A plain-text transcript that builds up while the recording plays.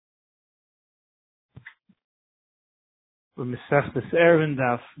Mesechtes Eruvin,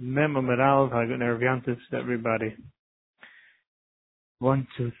 Daf Mem Amud Aleph. I got Eruvin to everybody. 1,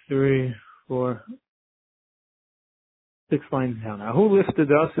 2, 3, 4, 6 lines down. Now, who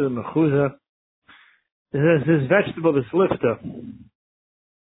lifted us in the mechuza? This vegetable, this lifter,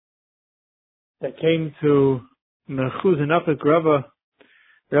 that came to mechuza and up at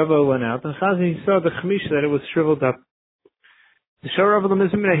Rava went out, and Chazi saw the chemish that it was shriveled up. To show Rava the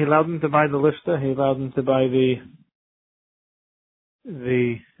Mizmina, he allowed him to buy the lifter, he allowed him to buy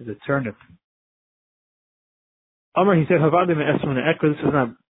the turnip. Amr, he said, Havadim Esmon Ekra, this was not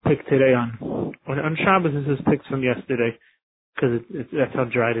picked today on Shabbos, this is picked from yesterday, because that's how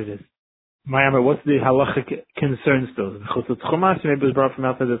dried it is. My Amr, what's the halachic concern still? Maybe it was brought from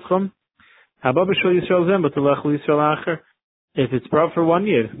outside the Tchum. If it's brought for 1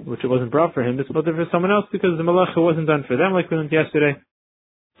 year, which it wasn't brought for him, it's brought for someone else because the malacha wasn't done for them, like we learned yesterday.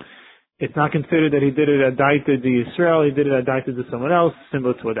 It's not considered that he did it at daita to Israel, he did it at daita to someone else,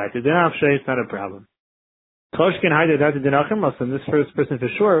 similar to a daita to Nafshe, it's not a problem. Choshkin haida daita to Nachem, and this first person for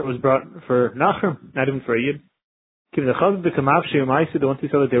sure was brought for Nachem, not even for a yid. The ones he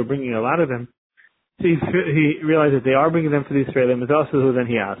saw that they were bringing a lot of them, so he realized that they are bringing them for the Israelim, it's also who then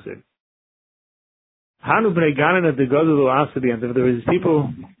he asked it. Hanu b'nei Ganan at the Godelu asked at the end, if there was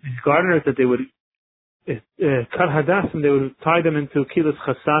people, these gardeners, that they would cut hadas and they would tie them into kilas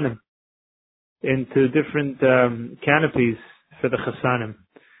chasanim, into different canopies for the chasanim.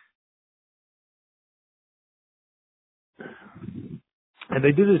 And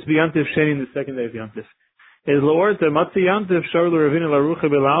they do this b'yantiv sheni in the second day of yantiv. Is Lord the matzi yantiv shor l'Eruvin l'rucha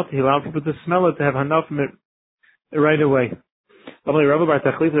b'laut, he allowed people to smell it, to have hanaf from it right away. You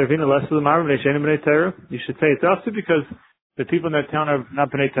should say it's also because the people in that town are not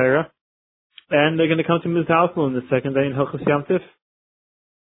B'nai Torah, and they're going to come to Mizalzel in the second day in Hilchos Yom Tif.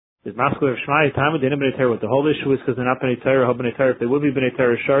 Is Maskul of Shmai time with the B'nai Torah? What the whole issue is because they're not B'nai Torah. If they would be B'nai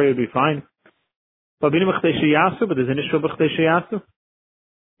Torah, Shari would be fine. But there's an issue of B'chtei Sheyasu.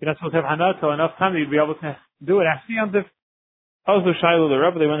 You're not supposed to have Hana till enough time that you'd be able to do it after Yom Tif. Also, Shiloh the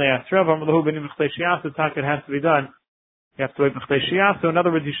Rebbe, when they asked Rebbe, the Takat has to be done. You have to wait b'chtei shiyah. So in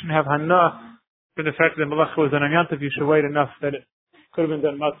other words, you shouldn't have hana for the fact that malacha was done on yantiv. You should wait enough that it could have been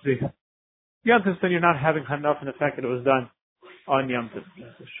done matzi. Yantiv, then you're not having hana for the fact that it was done on yantiv.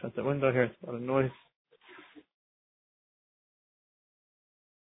 Just shut the window here. It's a lot of noise.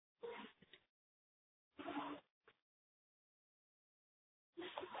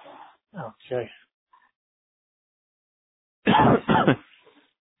 Okay.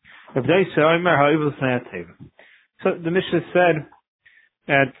 So the Mishnah said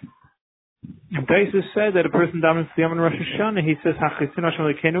that Basis said that a person davening to the Yom Rosh Hashanah, he says Hachitzin Hashem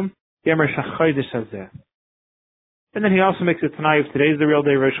Lekenum Yemer Shachodesh Hazeh. And then he also makes a Tanai of today is the real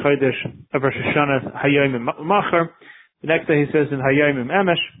day Rosh Chodesh of Rosh Hashanah Hayom Machar. The next day he says in Hayom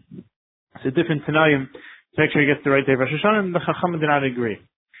Emesh. It's a different Tanayim to make sure he gets the right day of Rosh Hashanah, and the Chacham did not agree.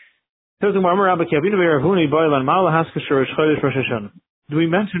 Do we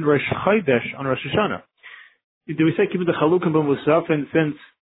mention Rosh Chodesh on Rosh Hashanah? Do we say keep the chalukim b'musaf, and since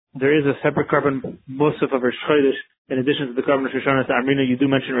there is a separate carbon musaf of Rosh Chodesh in addition to the carbon Rosh Hashanah to Amrina, you do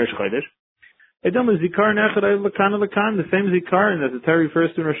mention Rosh Chodesh. The same zikar that the Torah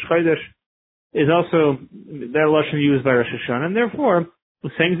refers to in Rosh Chodesh is also that lashon used by Rosh Hashanah, and therefore the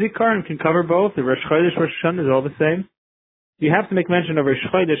same zikar can cover both. The Rosh Chodesh, Rosh Hashanah is all the same. You have to make mention of Rosh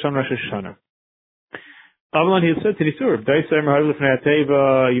Chodesh on Rosh Hashanah. Avlan he said to the Surah,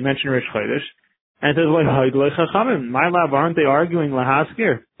 you mentioned Rosh Chodesh. And it says, my lab, aren't they arguing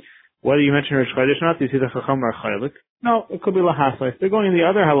lahaskir? Whether you mention Rosh Chodesh or not, do you see the chacham are chaylik? No, it could be lahaskir. They're going in the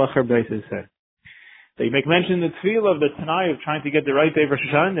other halacha basis said. They make mention the tefillah of the Tanai of trying to get the right day of Rosh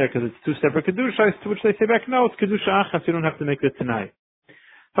Hashanah in there because it's two separate kedushas, to which they say back, no, it's kedusha achas, you don't have to make the Tanai.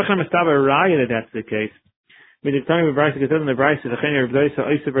 Chacham estava raya that that's the case. I mean, the time of Bryce, it says in the Bryce, the Cheni Rav Daisa,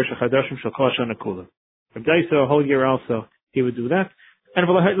 Oisa Rosh Chadashim Shal Kol Hashanah Kula. Rav Daisa, a whole year also, he would do that. And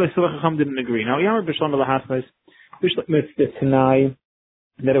Chacham didn't agree. Now, Yamar B'Shalom L'Hasvais, B'Shalom the Tanai,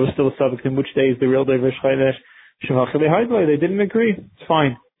 that it was still a subject in which day is the real day of Rosh Chodesh. They didn't agree. It's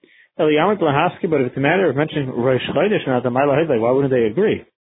fine. Yamar L'Haski, but if it's a matter of mentioning Rosh Chodesh and Atamai L'Haidlai, why wouldn't they agree?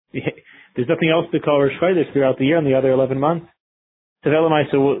 There's nothing else to call Rosh Chodesh throughout the year in the other 11 months. So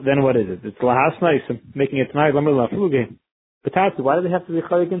then what is it? It's L'Hasnai, so making it tonight, Lamar L'Afruge. But why do they have to be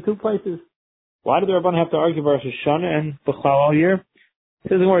Chodesh in two places? Why do the Rabban have to argue about Rosh Hashanah and B'chal all year? It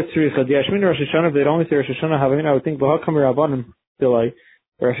says the word Tzricha. The Yashmin Rosh Hashanah, if they'd only say Rosh Hashanah Havin, I would think B'hakam Rabbanim delay.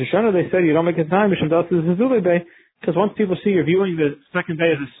 Rosh Hashanah, they said you don't make a time, Misham Das is a Zule Bay, because once people see you're viewing the second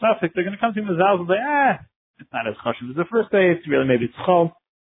day as a suffix, they're going to come to Mazal and say, it's not as chashuv as the first day, it's really maybe it's chol.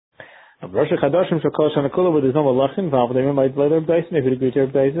 Rosh Chadashim Shakol Shanakula, where there's no malach involved, they might later B'daisa, if you agree to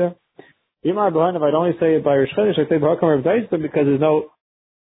B'daisa. Yimar B'han, if I'd only say it by Rosh Chodesh, I'd say B'hakam B'daisa, because there's no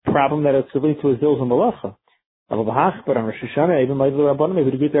problem that it's linked to a zilz and malacha. But on Rosh Hashanah, even by the Rabbanim, if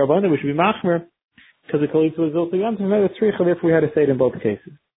we agree to Rabbanim, we should be machmer, because it can lead to a zilz again. So maybe it's three if we had to say it in both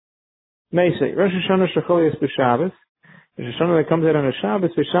cases. May say, Rosh Hashanah Shachol Yis B'Shabbos, Rosh Hashanah that comes out on a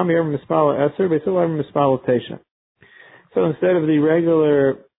Shabbos, V'sham Yom Mispal Eser, V'sil Yom Mispal Tesha. So instead of the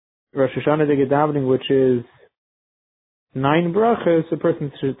regular Rosh Hashanah Deged davening, which is 9 brachas, a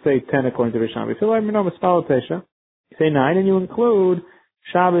person should say 10 according to Rishon. V'sil Yom Mispal Tesha. You say 9, and you include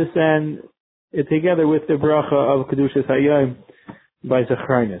Shabbos and it together with the bracha of Kedushas Hayom by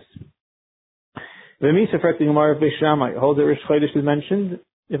Zacharias. V'misa Frek the Gemara of Beishamai holds that Rosh Chodesh is mentioned,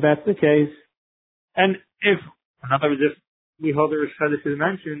 if that's the case. And if, in other words, if we hold that Rosh Chodesh is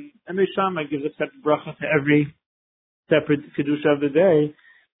mentioned, and Beishamai gives a separate bracha to every separate Kedusha of the day,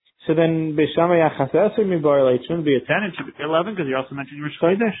 so then Beishamai Achas Eser Mibar, it shouldn't be a 10, it should be 11, because you're also mentioning Rosh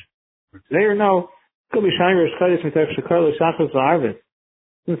Chodesh. Today or no, it could be Shani Rosh Chodesh Mitech Shekar L'Shachos V'Arvis.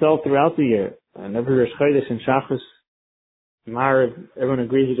 Since all throughout the year, and every Rosh Chodesh and Shachos, Marav, everyone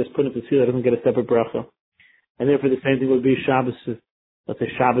agrees you just put it to seal, it doesn't get a separate bracha. And therefore the same thing would be Shabbos, let's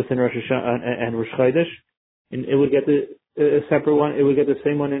say Shabbos and Rosh Hashanah and Rosh Chodesh, and it would get a separate one, it would get the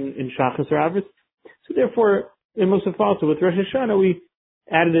same one in Shachos or Arvis. So therefore, in Musaf also, with Rosh Hashanah, we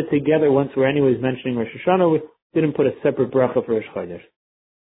added it together once we're anyways mentioning Rosh Hashanah, we didn't put a separate bracha for Rosh Chodesh.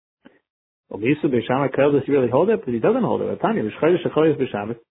 Well, Yisrael Beishamai Kael, does he really hold it? But he doesn't hold it. Tanya, Rosh Chodesh Shachol Yis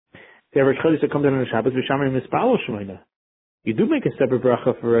B'Shabbos. If you have Rosh Chodesh that comes in on Shabbos, Beishamai Mispalo Shmoina. You do make a separate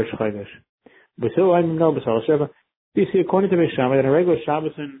bracha for Rosh Chodesh. But still, I know B'Sal Sheva. You see, according to Beishamai, on a regular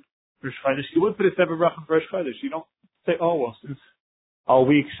Shabbos and Rosh Chodesh, you would put a separate bracha for Rosh Chodesh. You don't say, oh, well, since all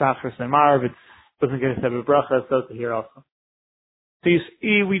week, Shachar and Marv, it doesn't get a separate bracha, so to here also. So you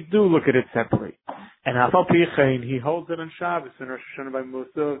see, we do look at it separately. And Afal Pichain, he holds it on Shabbos and Rosh Hashanah by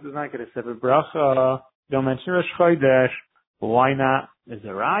Musaf, does not get a separate bracha. Don't mention Rosh Chodesh. Why not? Is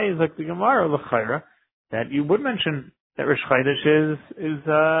a rai, is like the Gemara, L'chaira, that you would mention that Rosh Chodesh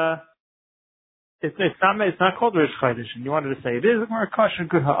it's not called Rosh Chodesh, and you wanted to say it is, Gemara Kasha,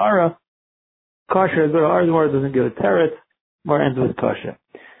 good ha'ara. Kasha, good ha'ara, the Gemara doesn't give a teret, Gemara ends with Kasha.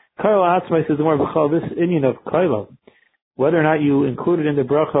 Kaila Atzmai says the Gemara B'chal, this Indian of Kaila, whether or not you include it in the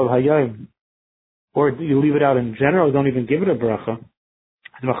bracha of Hayayim, or you leave it out in general, don't even give it a bracha.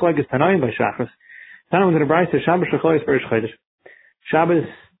 The Machlek is Tanayim by Shachos. Tanayim is in a Brayse, Shabbos Shachol is for Rosh Chodesh. Shabbos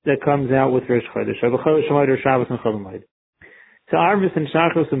that comes out with Rosh Chodesh. Shabbos Shemad or Shabbos and Chol Hamoed. So Arvis and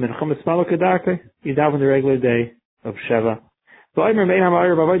Shachos and Mincha Mispalo Kedarke, you daven the regular day of Sheva. So Aymer Mein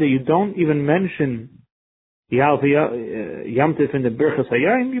HaMa'ir B'Avodah, you don't even mention Yalef Yamtif in the Birchas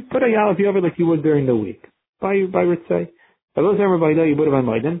Hayayim, you put a Yalef Yover like you would during the week. By Ritzai. You put it by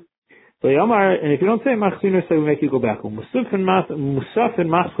Maiden. And if you don't say Machziner, so we make you go back. Musaf and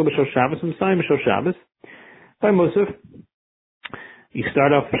Machzor B'Shel Shabbos, Musayim B'Shel Shabbos. By Musaf, you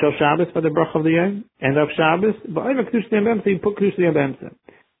start off B'Shel Shabbos by the Brach of the Yom, end of Shabbos, but I have Kedush the Yom, so you put Kedush the Yom B'Emsa.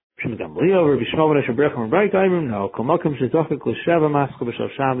 Shem Gamliel, Rabbi Shmuel Ben Asher Brach and Rabbi Gairim, no, Kol Malkum Shezachik L'Sheva Machzor B'Shel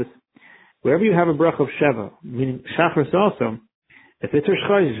Shabbos. Wherever you have a Brach of Sheva, meaning Shachris also, if it's Rosh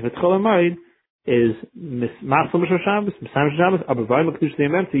Chodesh, if it's Chol Hamoed, is Machzor B'Shel Shabbos, Musayim B'Shel Shabbos, aber by Kedush the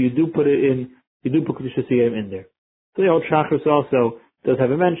Yom, so you do put it in, you do put Kedush the Yom in there. So the old Shachris also does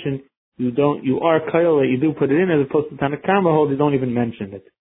have a mention. You are Kaila, you do put it in, as opposed to Tanakama hold, you don't even mention it.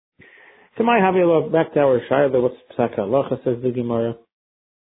 So my Havila, back to our Shayla, what's Psak HaLacha, says the Gemara.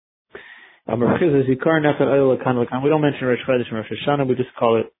 We don't mention Rosh Chodesh and Rosh Hashanah, we just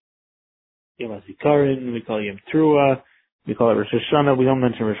call it Yom HaZikaron, we call it Yom Teruah, we call it Rosh Hashanah, we don't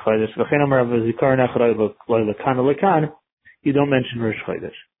mention Rosh Chodesh. You don't mention Rosh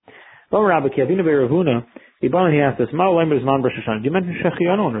Chodesh. He asked us, do you mention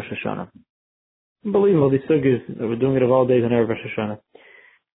Shechianu on Rosh Hashanah? Unbelievable, these sugars, we're doing it of all days on Erev Rosh Hashanah.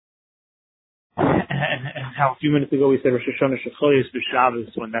 And how a few minutes ago we said Rosh Hashanah Shechol Yis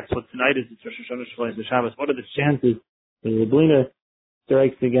B'Shabbos, when that's what tonight is, it's Rosh Hashanah Shechol Yis B'Shabbos. What are the chances that the Blina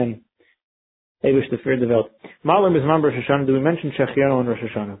strikes again? Eivish the third developed. Malam is Rosh Hashanah, do we mention Shechianu on Rosh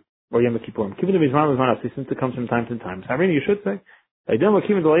Hashanah? Or Yom Kippurim? Keep it to Bizman Bizman, since it comes from time to time. So, you should say, I don't want to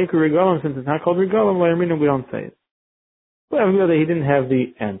keep it like Regalim, since it's not called Regalim, we don't say it. Well, he didn't have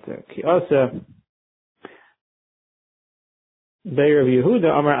the answer. Also, Be'er of Yehuda,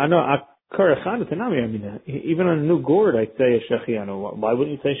 Amar, I know, even on a new gourd, I'd say a Shechianu. Why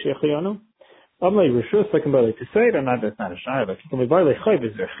wouldn't you say Shechianu? I'm like, Rishus, I can barely to say it, or not, that's not a Shai, but you can barely Chayv,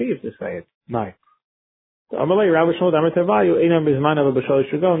 is there Chiv to say it? No. So, I'm like, Rabbi Shmuel, Amar Tevayu, Einam Bizman of a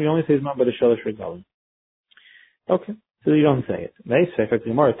B'Shalish Regalim, you only say Zman by the Shalish Regalim. Okay. So you don't say it.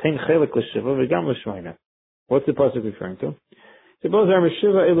 What's the pasuk referring to? Suppose our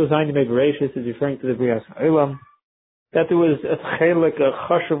Meshiva Elu Zayin Megrashis is referring to the Brias Olam, that there was a chelik, a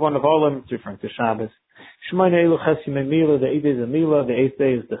chashav one of all of them, it's referring to Shabbos. Shemayin Elu Chasim Mila, the 8 days of Mila, the 8th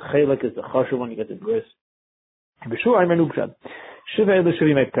day is the chelik, is the chashav one, you get the bris. B'shur Ayman Ubshad. Shiva Elu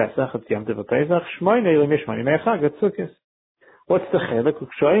Shavi Meg Pesach, it's Yom Tov Pesach, Shemayin Elu Mishmani Mechag, it's Sukkot. What's the chelik?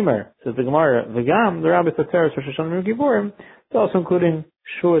 Kshoimer, says the Gemara, V'gam, the Rabbis Ateres, Rosh Hashanah Yom Kippurim, it's also including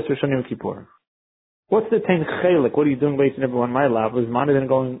Shuas Rosh Hashanah Yom Kippurim. What's the ten chelik? What are you doing based on everyone? My love was money then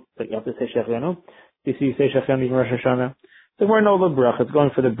going, like you have to say Shechenu. You see, you say Shechenu even Rosh Hashanah. So we're no the bracha. It's going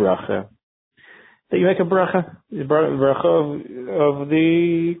for the bracha. That you make a bracha. The bracha of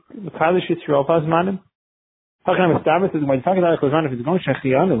the Kaddish Yisrael Pazmanim. How can I establish it? When you talk about Chazan, if it's going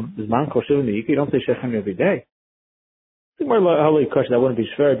Shechenu, there's man kosher in the Yiki, you don't say Shechenu every day. It's more holy kosher. That wouldn't be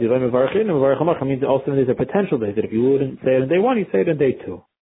fair. The Mevarach means also there's a potential day that if you wouldn't say it on day one, you say it on day two.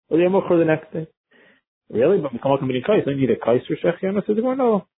 Or the next day. Really? But we come up with a kais. Don't you need a kais for Shechianu? So they go,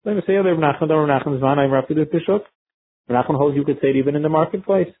 no. Let me say, Rav Nachman's man, I'm Rav Pidus Bishuk. Rav Nachman holds you could say it even in the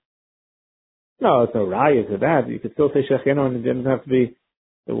marketplace. No, it's no raya to that. You could still say Shechianu and it doesn't have to be,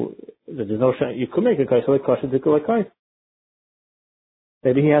 there's no, you could make a kais, like kosher, to like kais.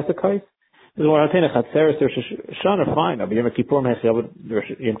 Maybe he has a kais. There's one Atena Chatzeres, there's Shana, fine. But Yom Kippur,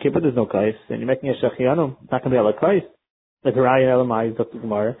 Yom Kippur, there's no kais. And you're making a Shechianu, it's not going to be like kais. Like raya and Elamai, Dr.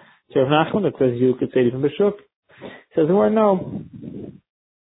 Gemara. So Rav Nachman, it says you could say it even Bishuk. Says the word no.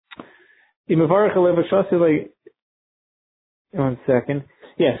 One second.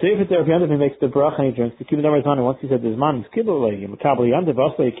 Yeah, so if it's there, if Yandav, he makes the bracha and he drinks, the kibbutz number is on, and once he said there's man, he's kibbutz, like, Makabal Yandav,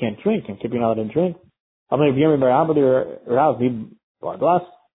 also you can't drink, and kibbutz not allowed to drink.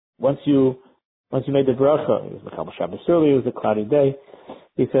 Once you made the bracha, it was Makabal Shabbos early, it was a cloudy day,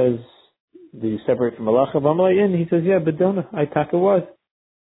 he says, do you separate from Malacha? And he says, yeah, but don't, I thought it was.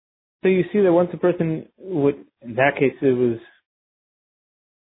 So you see that once a person would, in that case, he was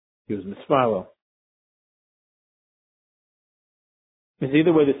misfalo. It's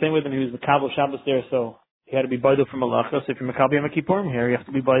either way, the same way that he was Makabel Shabbos there, so he had to be baidel from Malacha. So if you're Makabel Yom Kippurim here, you have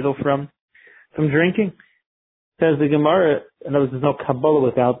to be baidel from drinking. Says the Gemara, in other words, there's no Kabbalah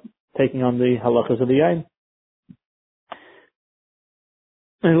without taking on the halachas of the yain.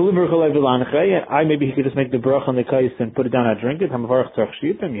 And maybe he could just make the bracha on the kais and put it down and drink it.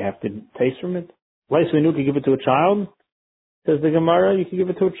 You have to taste from it. Why so you can give it to a child? Says the Gemara, you can give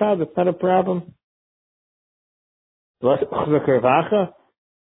it to a child. That's not a problem. You're not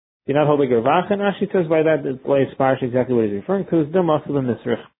holding gervacha. And Ashi says by that, it's like Sparsh exactly what he's referring to. It's also the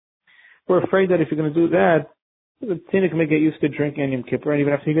nisrich. We're afraid that if you're going to do that, the tzina can get used to drinking on Yom Kippur, and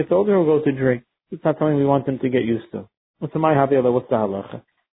even after he gets older, he'll go to drink. It's not something we want him to get used to. What's the Mayhavi? What's the halacha?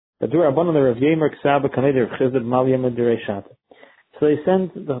 So they sent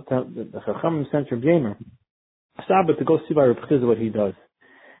the Chachamim sent Rav Yemer Saba to go see by Rav Chizda what he does.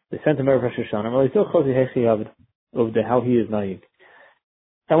 They sent him over Rosh Hashanah. Over how he is naik.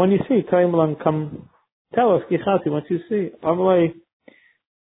 And when you see, come tell us, once you see, I'm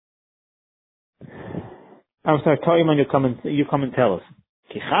sorry, Tayman, you come and tell us.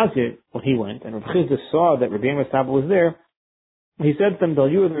 Kichazi, when he went, and Rav Chizda saw that Rav Yemer Saba was there, he said to them,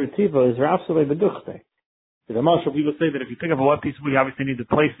 "Dalyu the Retiva is Rafsale Beduchte." The Mashal people say that if you pick up a wet piece of wood, you obviously need to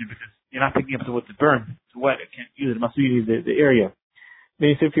place it because you're not picking up the wood to burn. It's wet; it can't use it. It must be the area.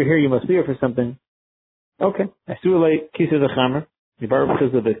 Meaning, so if you're here, you must be here for something. Okay. Asulei Kisa the Chamer. The Baruch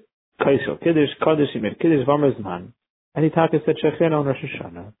Chizda of the Kaisel Kiddush Kaddish. He made Kiddush Vamazman, and he talked and said Shechen on Rosh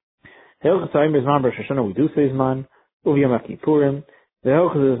Hashanah. Hilchas Ayim Zman Rosh Hashanah. We do say Zman. Uvi Yom Kippurim. The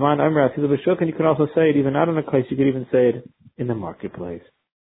Hilchas Zman Ayim Ratzil B'Shuk, and you can also say it even not on a kais. You could even say it in the marketplace.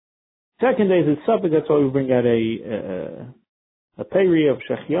 Second day is a subject, that's why we bring out a peri of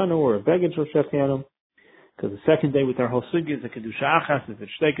Shechianu or a baggage of Shechianu. Because the second day with our whole sugi is a Kedusha Achas, is it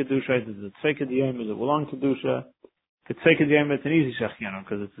Shtei Kedusha, is it Tzei Kediyim, is it Wulong Kedusha? If it's Tzei Kediyim, it's an easy Shechianu,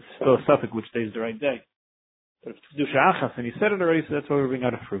 because it's still a suffix which day is the right day. But if it's Kedusha Achas, and he said it already, so that's why we bring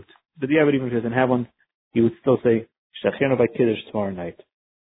out a fruit. But the Abbot, even if he doesn't have one, he would still say Shechianu by Kiddush tomorrow night,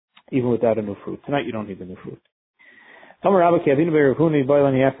 even without a new fruit. Tonight you don't need the new fruit. He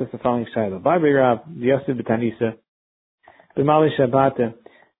asked us the following shayla.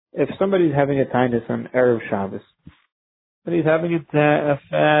 If somebody's having a tinus on Erev Shabbos, but he's having a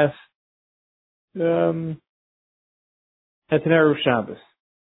fast at an Erev Shabbos,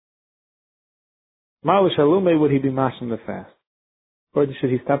 would he be mashing the fast? Or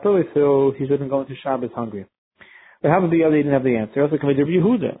should he stop early so he shouldn't go into Shabbos hungry? But how would the other didn't have the answer? Also, can we do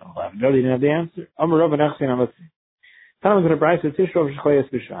Yehuda? The other didn't have the answer. Time is going to price the Tishrov Shchoyes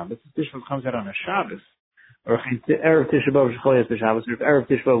B'Shabbos. The Tishrov comes out on a Shabbos. or Erev Tisha B'Av Shechol Yis B'Shabbos, or if Erev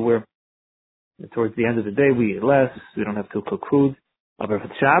Tisha B'Av where towards the end of the day we eat less, we don't have to cook food. But if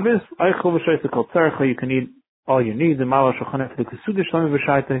it's Shabbos, you can eat all you need, the Mala Shulchan Aruch, the Suda Shlomi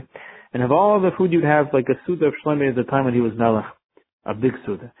V'Shaita, and have all the food you'd have like a Suda of Shlomi at the time when he was Melech, a big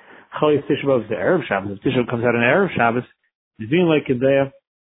Suda. Chol Yis Tisha B'Av is the Erev Shabbos. If Tisha B'Av comes out on Erev Shabbos, he's being like Kedeya.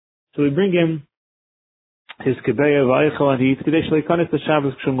 So we bring him his Kedeya V'Eichel and he eats Kedesh Leikanis the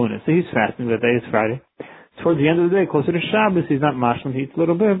Shabbos Kshumuna. So he's fasting, that day is Friday. Towards the end of the day, closer to Shabbos, he's not mashlim, he eats a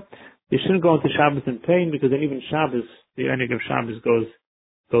little bit. He shouldn't go into Shabbos in pain because then even Shabbos, the ending of Shabbos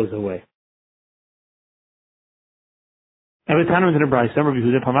goes away. Every time in the Brayso, some of you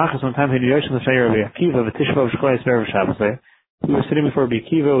who did Pamachas, one time he knew Yoshem L'Shayir Rabbi Akiva, the Tisha B'Av Shechol Yis B'Erev Shabbos. We were sitting before Rabbi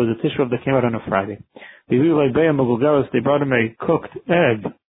Akiva, it was a Tisha B'Av that came out on a Friday. They brought him a cooked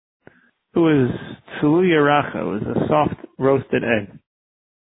egg. It was Tzeluya Racha, it was a soft roasted egg.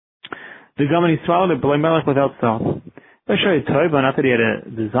 The Gaman, he swallowed it, B'lei Melech without salt. I show you Toiba, not that he had a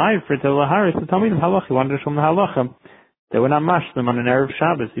desire for it, to Laharis, to tell me the Halach, he wanted to show him the Halacha. They were not mashlim on an Erev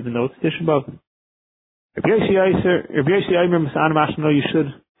Shabbos, even though it's Tisha B'Av. If you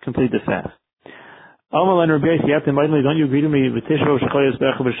should complete the fast. Don't you agree to me with Tisha B'Av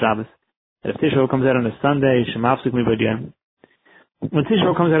that if Tisha B'Av comes out on a Sunday, Shemafsik mi b'Yom. When Tisha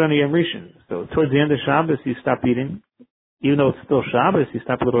B'Av comes out on a Yom Rishon, so towards the end of Shabbos, you stop eating, even though it's still Shabbos, you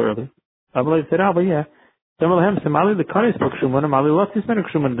stop a little early. Amalei said, but yeah. The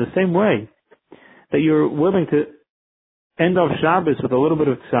same way that you're willing to end off Shabbos with a little bit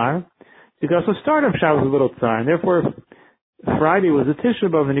of tsar, you can also start off Shabbos with a little tsar, and therefore if Friday was a Tisha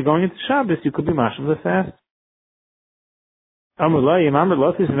B'Av and you're going into Shabbos, you could be mashlim the fast.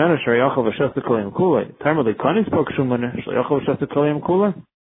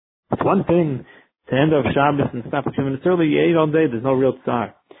 It's one thing to end off Shabbos and stop a few minutes early, you ate all day, there's no real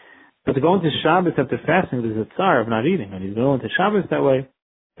tsar. But to go into Shabbos after fasting, there's a tsar of not eating, and he's going into Shabbos that way,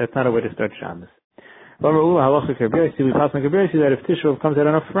 that's not a way to start Shabbos. We pass on that if Tisha B'Av comes out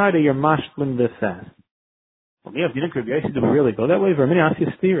on a Friday, you're mashlim the fast. Well, yeah, if you think do we really go that way?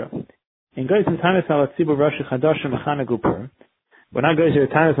 In guys in Tanis al Tzibur Rosh Chadash Mechana Gupur, when I guys are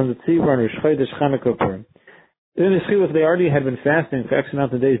Tanis on the Tzibur and Rosh Chodesh Chana Gupur, then if they already had been fasting for X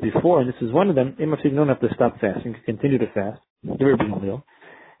amount of days before, and this is one of them, you don't have to stop fasting, you can continue to fast.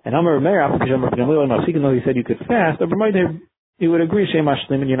 And Amar Meir, even though he said you could fast, he would agree Shem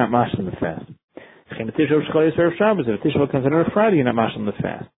Mashlim and you're not Mashlim the fast. If Tisha B'Av comes out on a Friday, you're not Mashlim the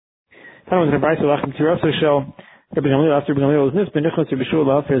fast. After Rabbi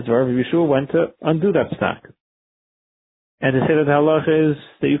Yeshua went to undo that stock. And to say that the halacha is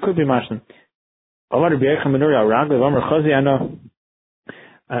that you could be mashlim. The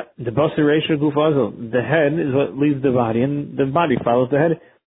basar reisha gufazel, the head is what leads the body, and the body follows the head.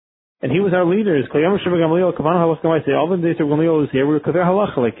 And he was our leader. All the days of Gamliel was here, we were kaver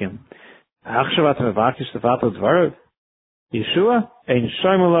halacha like him. Yeshua, ein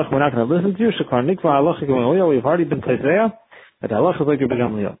shaymalach, we're not going to listen to you. Shekar nikva halacha Gamliel, we've already been kazeya, but halacha is like Rabbi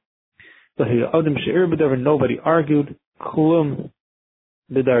Gamliel. So he Adam she'ir b'davar, nobody argued. Kulum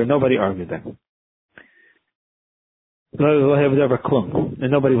b'davar, nobody argued then.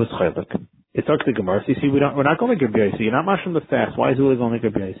 And nobody was chaylik. It's up to the Gemara. So you see, we're not going to make Rabbi Yossi. You're not mashing the fast. Why is Uli going to make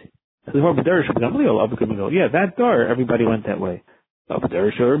Rabbi Yossi? So the more b'davar Rabbi Gamliel, Abu Gamliel. Yeah, that door, everybody went that way. Abu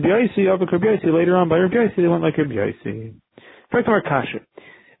b'davar Rabbi Yossi, Abu Rabbi Yossi. Later on, by Rabbi Yossi, they went like Rabbi Yossi. First of all, kasher.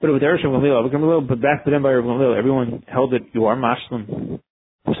 But with Erev Gamliel, Abu Gamliel, but back to them by Rabbi Gamliel, everyone held that you are mashlim.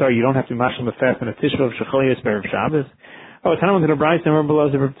 I'm sorry, you don't have to be mashlim the fast on a Tisha B'Av Shechol Yis B'Erev Shabbos. Oh, it's not to the Brayso and Rabbi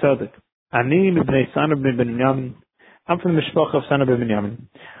Elazar Rabbi Tzadok. Ani mibnei Sana b'Binyamin. I'm from the Mishpacha of Sana b'Binyamin,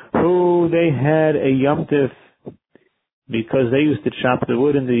 who they had a Yom Tif because they used to chop the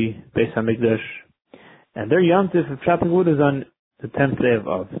wood in the Beis Hamikdash, and their Yom Tif of chopping wood is on the 10th day of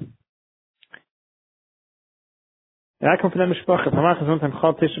Av. And I come from the Mishpacha. Pamachas one time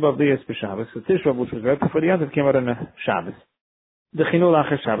called Tisha B'Av Liyas B'Shabbos. So Tisha B'Av, which was right before the Yom Tif, came out on a Shabbos. The Chinul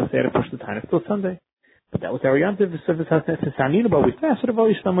Acher Shabbos, they had to push the time. It's still Sunday. But that was our Yom Tif. But we fasted of all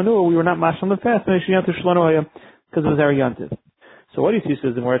Yishtamanu. We were not mash on the fast. Because it was our Yom Tif. So what do you see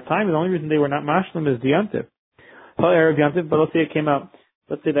says in where time, the only reason they were not mashlim is the Yom Tif. Arab Yom Tif, but let's say it came out,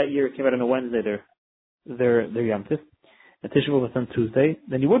 let's say that year it came out on a Wednesday, their Yom Tif, and Tisha B'Av was on Tuesday,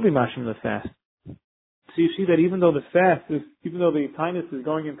 then you would be mashlim the fast. So you see that even though the fast is, even though the tinus is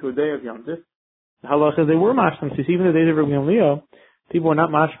going into a day of Yom Tif, the halacha they were mashlim. So you see, even the days of Rabbi Gamliel,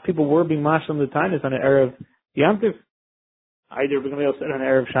 people were being mashlim the tinus on an Erev Yom Tif. Either Rabbi Gamliel said on an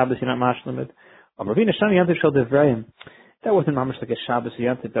Erev Shabbos you're not mashlim it. That wasn't mamash like a Shabbos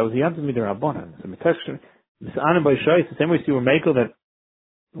Yom Tif. That was Yom Tif midrabanan. So the same way you were makel that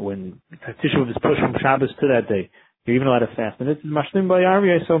when Tisha B'Av is pushed from Shabbos to that day, you're even allowed to fast. And it's Mashlim by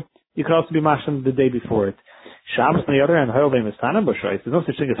Arvia, so you could also be Mashlim the day before it. Shabbos, on the other hand, there's no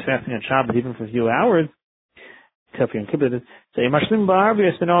such thing as fasting on Shabbos even for a few hours, except for Yom Kippur. So Mashlim by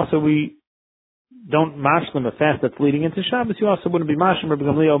Arvia, and also we don't Mashlim a fast that's leading into Shabbos. You also wouldn't be Mashlim. Rabbi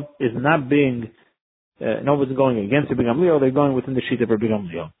Gamliel is not being, nobody's going against Rabbi Gamliel, they're going within the sheet of Rabbi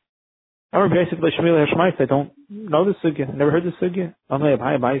Gamliel. However, basically, Shmuel Hashmait, I don't know the sugya. I never heard the sugya.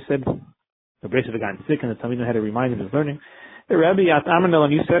 Abai said, the brace of a guy sick, and the Talmud had to remind him of learning. Hey, Rabbi,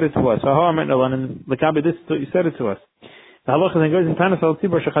 and you said it to us. And Lakabi, this is what you said it to us. The halacha is goes in Tanis al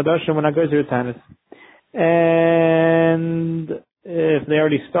Tibor Shechadash when I goes here Tanis. And if they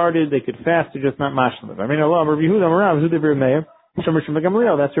already started, they could fast, they're just not mashlim. I mean, Allah, Rabbi Yehuda, Marav, Zudav Meir, Shomer Shem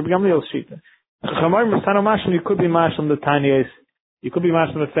Gamliel, that's Rabbi Gamliel's shita. You could be mashlim the tiniest. You could be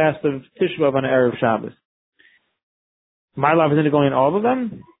mashlim the fast of Tisha B'Av on the Erev Shabbos. My love isn't it going in all of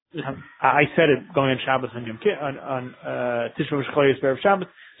them? I said it going on Shabbos and Yom Kippur, on Tisha B'Av Shchoyes Erev Shabbos.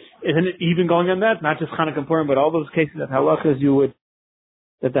 Isn't it even going on that? Not just Chanukah and Purim, but all those cases that halachas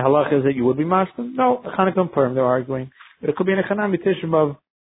that the halacha is that you would be mashlim? No, Chanukah and Purim, they're arguing. But it could be in a Chanami Tisha B'Av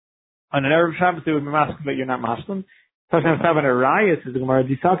on an Erev Shabbos, they would be mashlim, but you're not mashlim. Sometimes having a raya says the Gemara,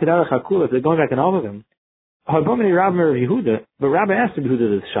 they're going back in all of them. But Rabbi asked Rabbi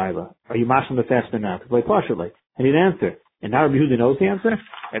Yehuda this shaila, are you mashlim the fast or not? Like partially. And he'd answer. And now Rabbi Yehuda knows the answer?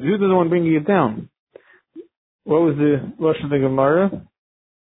 Rabbi Yehuda is the one bringing it down. What was the Lashon of the Gemara?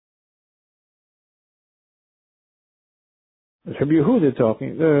 It's Rabbi Yehuda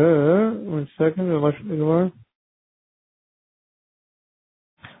talking. 1 second, the Lashon of the Gemara.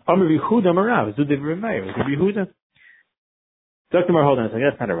 Rabbi Yehuda Marav, Zudav Remeir. Rabbi Yehuda. Dr. Mar, hold on a second,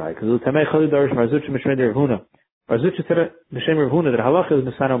 that's not right. Because Utamei Chalid Darish Marzucha Mishmei Ravuna. Marzucha said Mishmei Ravuna that halacha is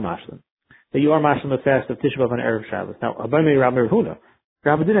Misano Mashlim. That you are Mashlim the fast of Tisha B'Av on Erev Shabbos. Now, Abai Rabbi Ravuna.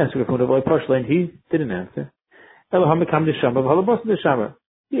 Rabbi did answer Ravuna, but partially, and he didn't answer. Eloham Mekam Deshama, Halabos Deshama.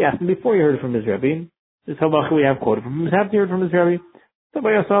 He asked him before he heard it from his Rabbi. This halacha we have quoted from him. He's happy to hear it from his Rabbi.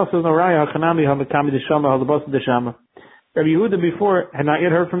 Somebody else also no Raya Hanami Hamekam Deshama, Halabos Deshama. Rabbi Yehuda before had not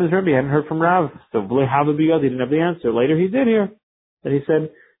yet heard from his Rabbi, hadn't heard from Rav. So he didn't have the answer. Later he did hear. That he said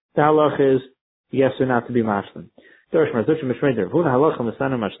the halach is yes or not to be mashlim. Halach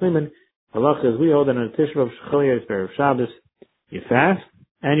is we hold that on the Tisha B'Av Shchoyes Erev Shabbos you fast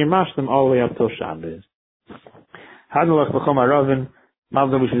and you're mashlim all the way up till Shabbos. Hadnalach b'chom haravin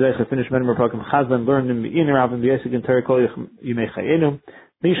mavda we should finish menim rapakim chazlan learn in Ravin b'yesik and Torah kol yimei chayenu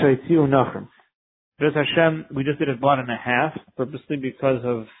misha yitziu nachrim. B'ez Hashem, we just did a blot and a half purposely because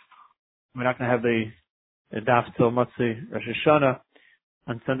of we're not going to have the daf till Motzei Rosh Hashanah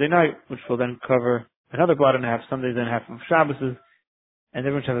on Sunday night, which will then cover another blot and a half Sundays and a half of Shabbos, and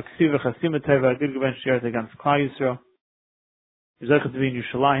everyone should have a ksiva chasima teva, a good gebench shirat against Klal Yisrael. Yizaycha to be in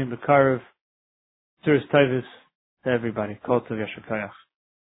Yerushalayim, the Karev, Tzuras Tevis to everybody. Kol tov Yasher Koyach.